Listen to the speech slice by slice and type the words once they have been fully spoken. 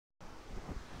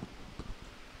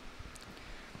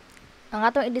Ang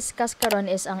atong i-discuss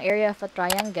karon is ang area of a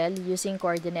triangle using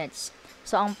coordinates.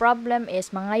 So, ang problem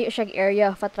is, mangayo siya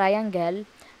area of a triangle,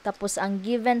 tapos ang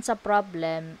given sa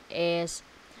problem is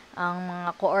ang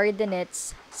mga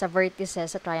coordinates sa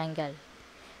vertices sa triangle.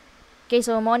 Okay,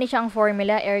 so mo ni siya ang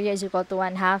formula, area is equal to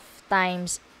 1/2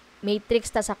 times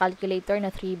matrix ta sa calculator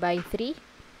na 3 by 3.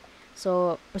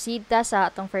 So, proceed ta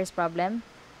sa atong first problem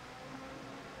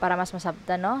para mas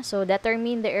masabtan, no? So,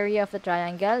 determine the area of the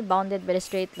triangle bounded by the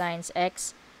straight lines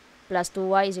x plus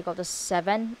 2y is equal to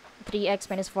 7, 3x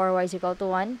minus 4y is equal to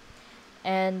 1,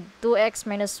 and 2x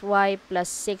minus y plus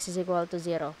 6 is equal to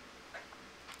 0.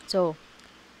 So,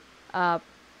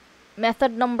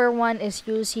 method number 1 is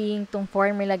using tong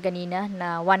formula ganina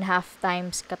na 1/2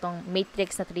 times katong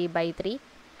matrix na 3 by 3.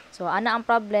 So, ana ang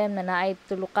problem na naay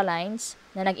tulo ka lines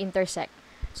na nag-intersect.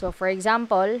 So, for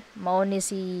example, mao ni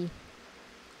si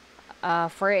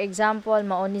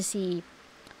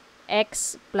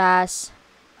x plus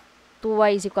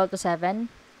 2y is equal to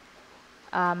 7.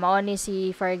 Mao ni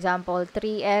si, for example,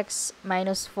 3x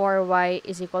minus 4y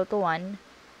is equal to 1.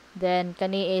 Then,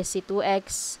 kani is si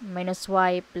 2x minus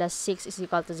y plus 6 is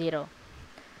equal to 0.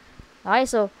 Okay,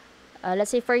 so,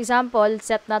 let's say, for example,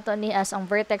 set nato ni as ang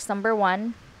vertex number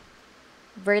 1,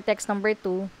 vertex number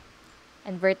 2,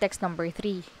 and vertex number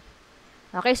 3.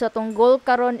 Okay, so itong goal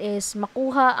karon is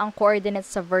makuha ang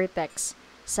coordinates sa vertex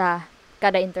sa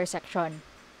kada intersection.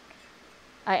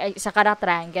 Ay sa kada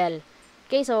triangle.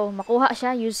 Okay, so makuha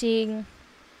siya using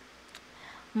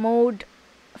mode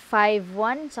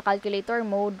 5-1 sa calculator,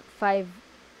 mode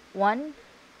 5-1.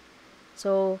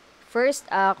 So, first,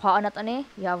 kuhaan nato ni,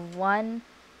 you have 1,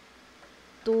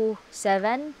 2,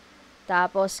 7.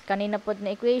 Tapos, kanina po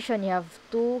na equation, you have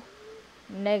 2,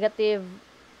 negative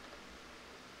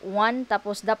 1,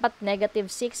 tapos dapat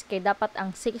negative 6, kay dapat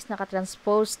ang 6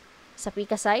 nakatranspose sa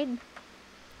pika side.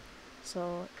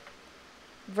 So,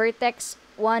 vertex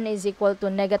 1 is equal to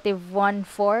negative 1,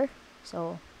 4.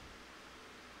 So,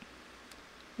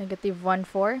 negative 1,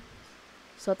 4.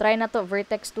 So, try na to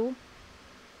vertex 2.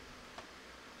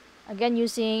 Again,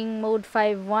 using mode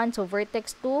 5-1. So,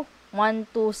 vertex 2, 1,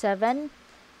 2, 7.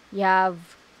 You have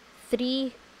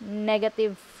 3,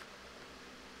 negative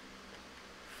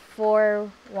 4,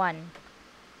 1.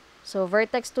 So,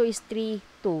 vertex 2 is 3,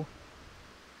 2.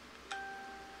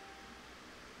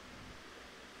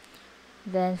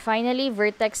 Then, finally,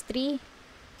 vertex 3.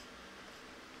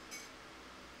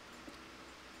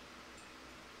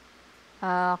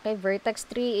 Okay, vertex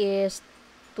 3 is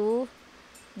 2,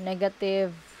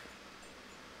 negative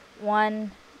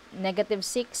 1, negative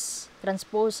 6.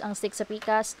 Transpose ang 6 sa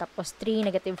pikas. Tapos 3,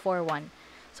 negative 4, 1.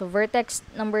 So, vertex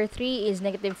number 3 is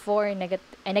negative 4,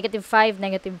 negative 5,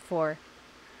 negative 4.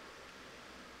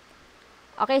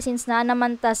 Okay, since na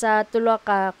naman ta sa tulo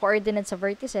ka coordinates sa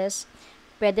vertices,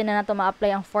 pwede na nato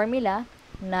ma-apply ang formula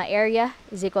na area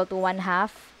is equal to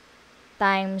 1/2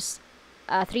 times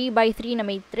 3 by 3 na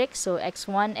matrix. So,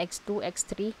 x1, x2,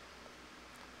 x3,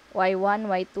 y1,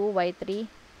 y2,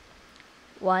 y3,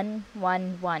 1,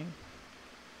 1, 1.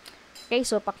 Okay,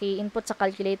 so paki-input sa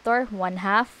calculator,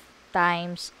 1/2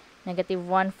 times negative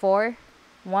 1, 4,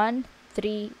 1,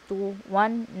 3, 2,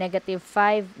 1, negative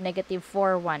 5, negative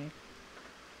 4, 1.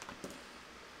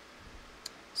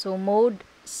 So, mode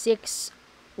 6,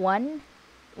 1,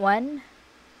 1,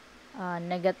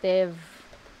 negative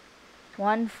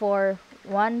 1, 4,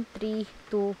 1, 3,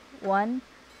 2, 1,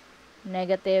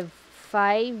 negative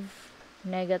 5,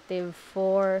 negative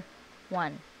 4,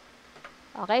 1.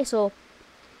 Okay, so,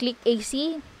 click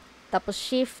AC, tapos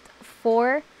shift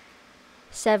 4,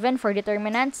 7 for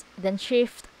determinants, then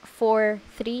shift 4,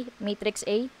 3, matrix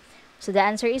A. So, the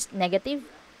answer is negative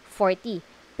 40.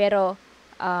 Pero,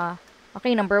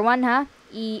 okay, number 1 ha,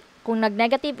 kung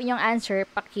nag-negative inyong answer,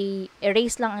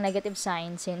 paki-erase lang ang negative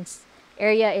sign since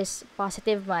area is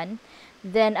positive man.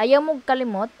 Then, ayaw mo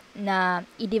kalimot na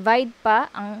i-divide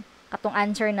pa ang katong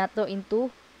answer na to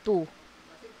into 2.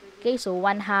 Okay, so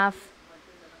 1/2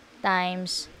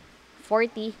 times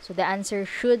 40. So, the answer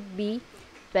should be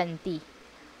 20.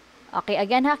 Okay,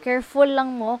 again ha, careful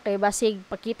lang mo kay basig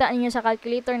pakita ninyo sa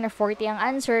calculator na 40 ang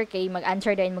answer, kay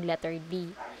mag-answer din mag letter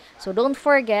D. So, don't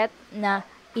forget na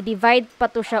i-divide pa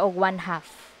to siya og 1/2.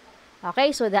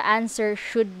 Okay, so the answer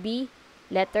should be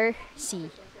letter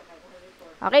C.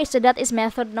 Okay, so that is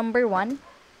method number 1.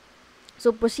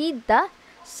 So, proceed ta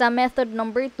sa method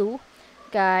number 2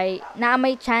 kay naa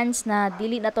may chance na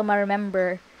dili na to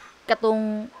ma-remember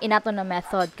katong inato na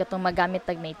method, katong magamit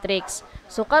tag matrix.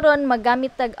 So, karon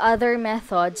magamit tag other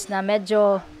methods na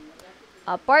medyo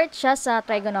part siya sa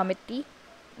trigonometry.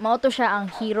 Mao to siya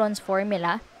ang Heron's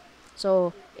formula.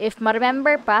 So, if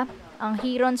ma-remember pa, ang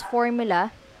Heron's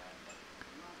formula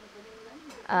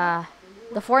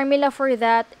the formula for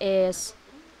that is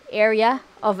area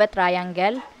of a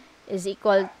triangle is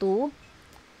equal to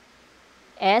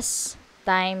S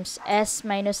times S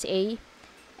minus A,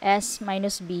 S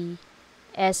minus B,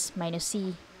 S minus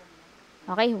C.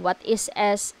 Okay, what is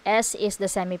S? S is the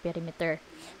semi-perimeter.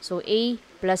 So, A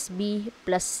plus B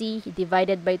plus C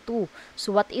divided by 2.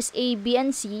 So, what is A, B, and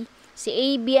C? Si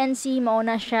A, B, and C,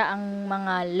 mauna siya ang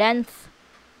mga length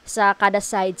sa kada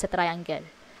side sa triangle.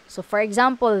 So, for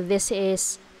example, this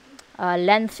is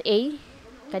length A.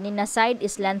 Kanina side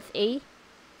is length A.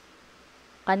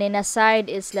 Kanina side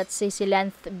is, let's say, si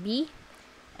length B.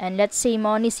 And let's say,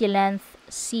 mo ni si length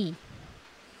C.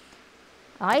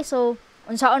 Okay, so,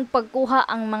 unsaon pagkuha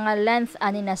ang mga length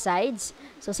ani na sides.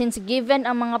 So, since given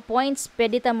ang mga points,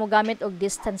 pwede ta mo gamit og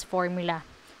distance formula.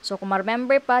 So, kung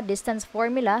ma-remember pa, distance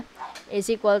formula is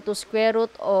equal to square root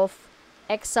of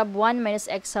x sub 1 minus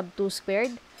x sub 2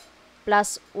 squared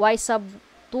plus y sub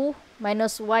 2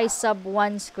 minus y sub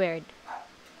 1 squared.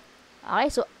 Okay,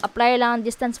 so apply lang ang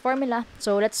distance formula.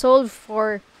 So, let's solve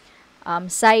for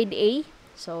side A.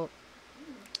 So,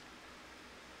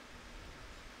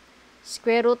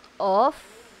 square root of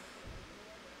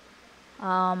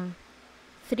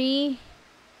 3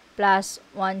 plus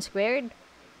 1 squared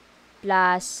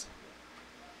plus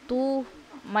 2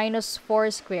 minus 4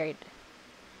 squared.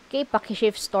 Okay,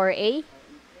 paki-shift store A.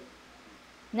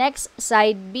 Next,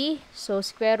 side B. So,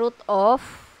 square root of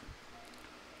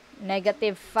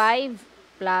negative 5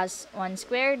 plus 1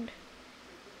 squared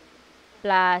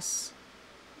plus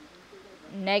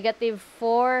negative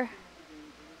 4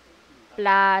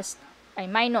 plus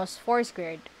minus 4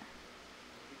 squared.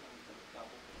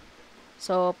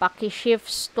 So, paki-shift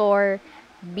store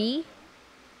B.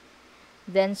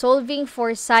 Then, solving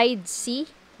for side C,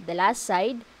 the last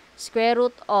side, square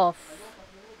root of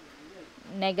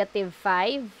negative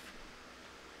 5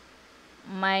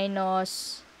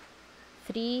 minus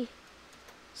 3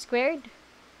 squared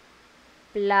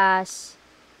plus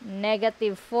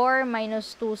negative 4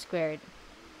 minus 2 squared.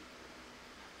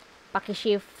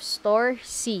 Paki-shift store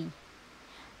C.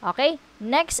 Okay?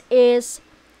 Next is,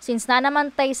 since na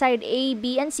naman tayo side A,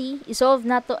 B, and C, isolve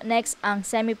na to next ang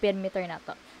semi-perimeter na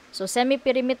to. So,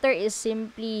 semi-perimeter is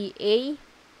simply A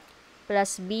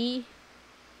plus B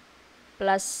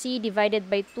plus C divided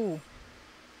by 2.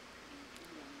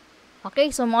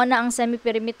 Okay, so muna ang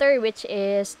semi-perimeter which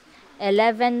is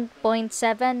 11.7.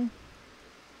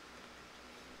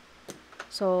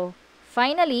 So,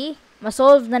 finally,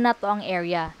 masolve na nato ang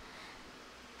area.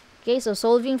 Okay, so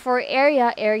solving for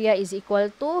area, area is equal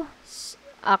to,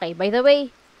 okay, by the way,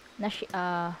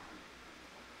 11.7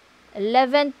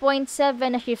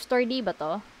 na shift store D ba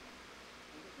to?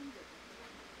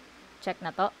 Check na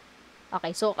to.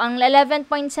 Okay, so ang 11.7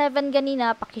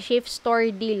 ganina, paki-shift store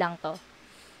D lang to.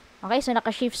 Okay, so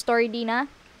naka-shift store D na.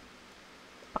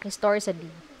 Paki-store sa D.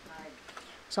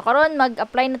 So, karon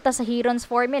mag-apply na ta sa Heron's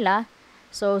formula.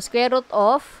 So, square root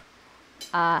of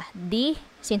D,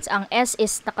 since ang S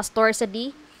is naka-store sa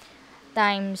D,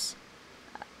 times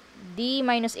D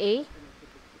minus A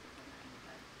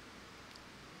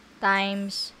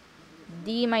times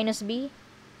D minus B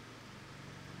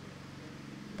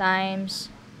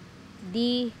times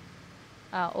D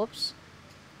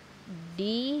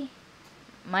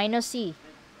minus C.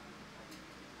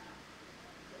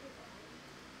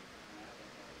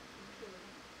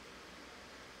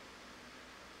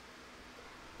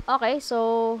 Okay,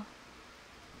 so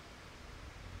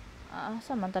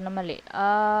saan man ta na mali?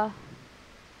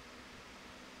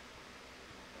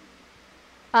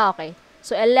 Okay.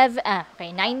 So,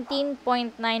 19.9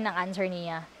 ang answer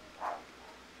niya.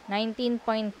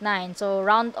 19.9. So,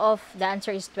 round off, the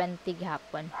answer is 20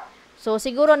 gihapon. So,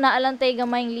 siguro naalang tayo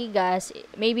gamayng ligas,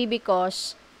 maybe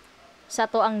because sa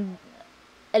to ang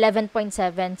 11.7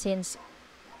 since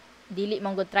dili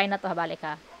mong good try na to, balik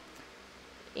ha.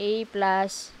 A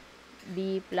plus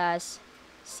B plus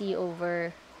C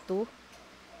over 2.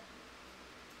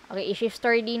 Okay, i-shift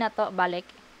store D na to, balik.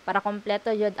 Para kompleto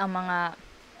yun ang mga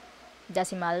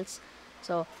decimals.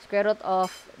 So, square root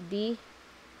of D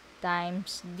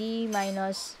times D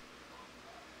minus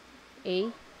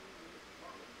A,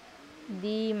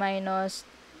 D minus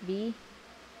B,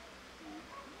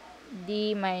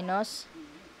 D minus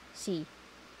C.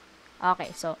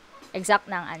 Okay, so,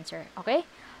 exact na ang answer. Okay?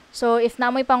 So, if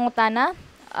namoy pangutana,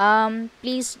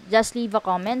 please just leave a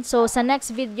comment. So, sa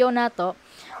next video na to,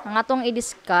 ang atong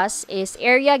i-discuss is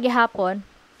area gihapon.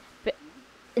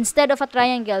 Instead of a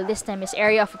triangle, this time is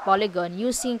area of a polygon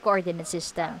using coordinate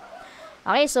system.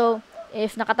 Okay, so,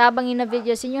 if nakatabang yun na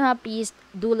video sa inyo ha, please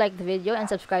do like the video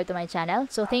and subscribe to my channel.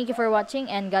 So, thank you for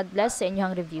watching and God bless sa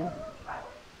inyong review.